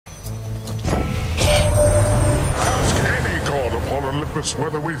Olympus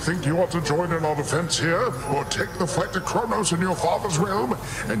whether we think you ought to join in our defense here, or take the fight to Kronos in your father's realm,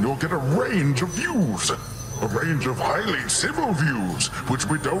 and you'll get a range of views. A range of highly civil views, which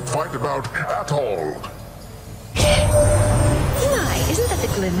we don't fight about at all. My, isn't that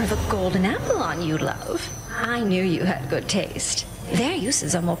the glimmer of a golden apple on you, love? I knew you had good taste. Their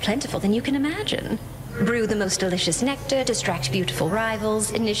uses are more plentiful than you can imagine. Brew the most delicious nectar, distract beautiful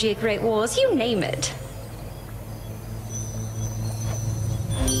rivals, initiate great wars, you name it.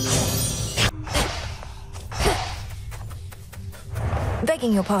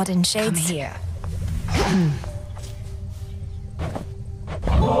 Begging your pardon, Shades. Come here.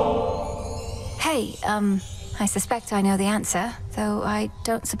 Hey, I suspect I know the answer, though I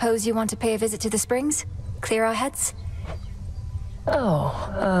don't suppose you want to pay a visit to the Springs? Clear our heads?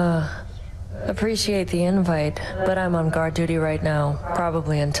 Appreciate the invite, but I'm on guard duty right now,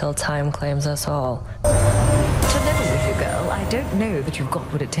 probably until time claims us all. To level with you, girl, I don't know that you've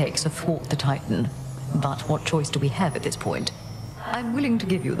got what it takes to thwart the Titan. But what choice do we have at this point? I'm willing to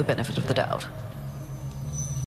give you the benefit of the doubt.